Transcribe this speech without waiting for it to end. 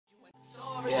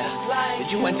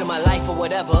that you enter my life or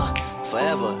whatever.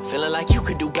 Forever, feeling like you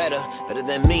could do better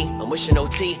than me. I'm wishing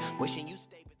OT, wishing you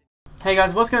stay. Hey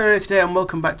guys, what's going on today, and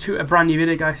welcome back to a brand new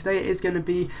video, guys. Today is going to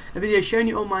be a video showing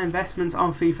you all my investments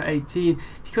on FIFA 18.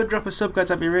 If you could drop a sub, guys,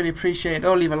 that'd be really appreciated,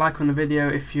 or leave a like on the video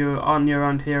if you're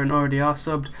around here and already are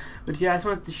subbed. But yeah, I just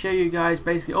wanted to show you guys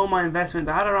basically all my investments.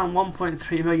 I had around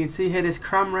 1.3 million. See here, this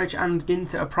Cramridge and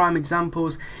Ginter are prime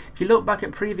examples. If you look back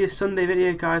at previous Sunday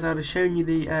video, guys, I would have shown you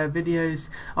the videos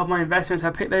of my investments.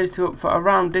 I picked those two up for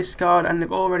around discard, and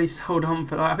they've already sold on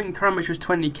for, like, I think Cramridge was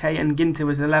 20k and Ginter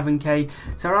was 11k,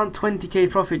 so around 20k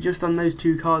profit just on those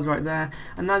two cards right there.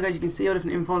 And now, guys, you can see all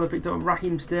different info. I picked up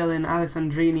Raheem Sterling,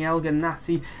 Alessandrini, Elgin,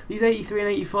 Nassi. These 83 and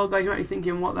 84, guys, you might be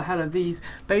thinking, what the hell are these?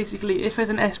 Basically, if there's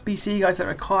an SBC, guys, that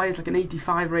requires like an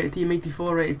 85 rated team,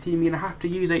 84 rated team, you're going to have to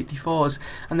use 84s,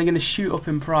 and they're going to shoot up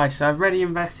in price. So I've already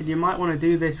invested. You might want to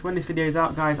do this when this video is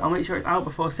out, guys. I'll make sure it's out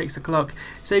before 6 o'clock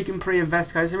so you can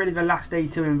pre-invest, guys. It's really the last day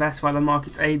to invest while the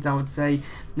market's aids, I would say.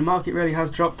 The market really has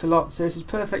dropped a lot, so this is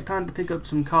perfect time to pick up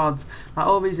some cards. Like,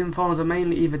 all these informs are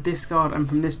mainly either discard and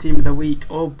from this team of the week,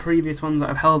 or previous ones that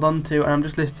I've held on to, and I'm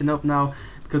just listing up now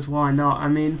because why not? I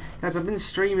mean, guys, I've been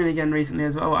streaming again recently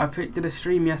as well. I did a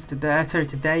stream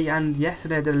today, and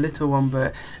yesterday I did a little one,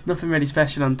 but nothing really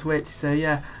special on Twitch. So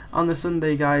yeah, on the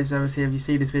Sunday, guys, obviously if you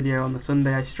see this video on the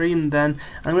Sunday, I streamed then.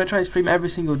 I'm going to try and stream every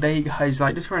single day, guys,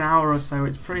 like just for an hour or so.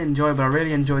 It's pretty enjoyable. I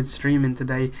really enjoyed streaming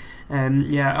today.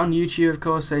 Yeah, on YouTube, of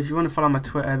course, so if you want to follow my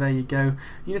Twitter, there you go.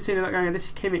 You can see the background,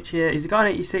 this Kimmich here, he's a guy on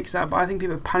 86, but I think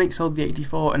people panic sold the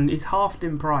 84, and he's halved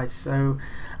in price. So,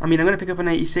 I mean, I'm going to pick up an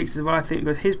 86 as well, I think,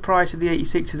 because his price of the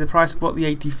 86 is the price of what the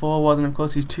 84 was, and of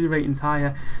course he's 2 ratings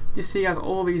higher. Just see, he has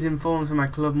all these informs from my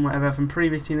club and whatever from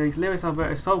previous teams. Lewis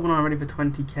Alberto sold one already for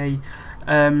 20k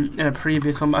in a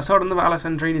previous one, but I sold another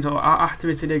Alessandrini after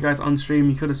this video, guys, on stream.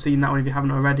 You could have seen that one if you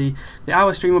haven't already. The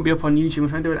hour stream will be up on YouTube. We're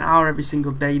trying to do an hour every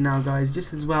single day now, guys,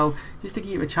 just to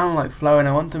keep the channel like flowing.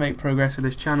 I want to make progress with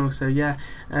this channel, so yeah,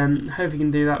 hope you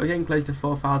can do that. We're getting close to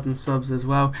 4,000 subs as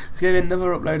well. There's going to be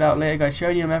another upload out later, guys,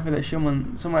 showing you a method that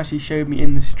someone actually showed me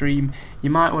in the stream. You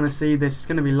might want to see this. It's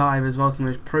going to be live as well, so I'm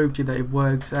going to prove to you that it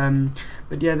works.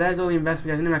 But yeah, there's all the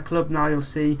investment, guys. In my club now, you'll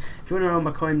see, if you want to know what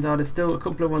my coins are, there's still a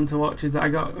couple of one-to-watches that I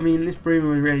got. I mean, this Bruno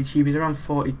was really cheap. He's around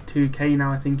 42k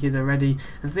now, I think he is already.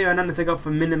 And Theo Hernandez I got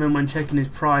for minimum when checking his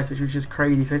price, which was just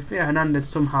crazy. So if Theo Hernandez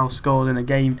somehow scores in a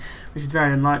game, which is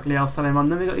very unlikely, I'll sell him on.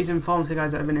 Then we've got these informs here,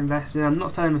 guys, that have been investing. I'm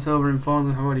not selling my silver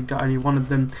informs, I've already got only one of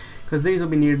them, because these will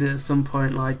be needed at some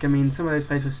point. Like, I mean, some of those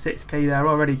plays were 6k, they're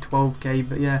already 12k,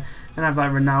 but yeah. Then I have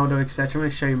like Ronaldo, etc. I'm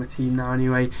going to show you my team now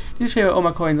anyway. Just show you all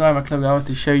my coins I have my club. I want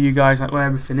to show you guys like where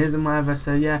everything is and whatever.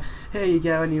 So yeah, here you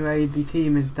go anyway. The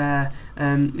team is there.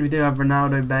 We do have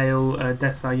Ronaldo, Bale,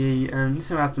 Desailly, and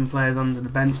just add some players onto the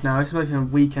bench now. It's like a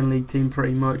weekend league team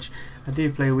pretty much. I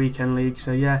do play weekend league,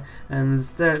 so yeah.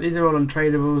 These are all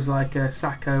untradables like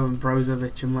Sacco and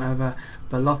Brozovic and whatever.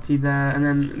 Belotti there, and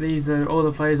then these are all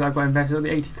the players that I've got invested. All the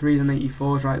 83s and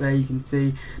 84s right there, you can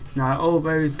see. Now all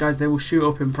those guys, they will shoot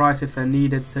up in price if they're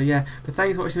needed. So yeah, but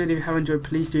thanks for watching the video. If you have enjoyed,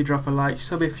 please do drop a like,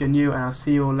 sub if you're new, and I'll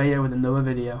see you all later with another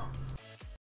video.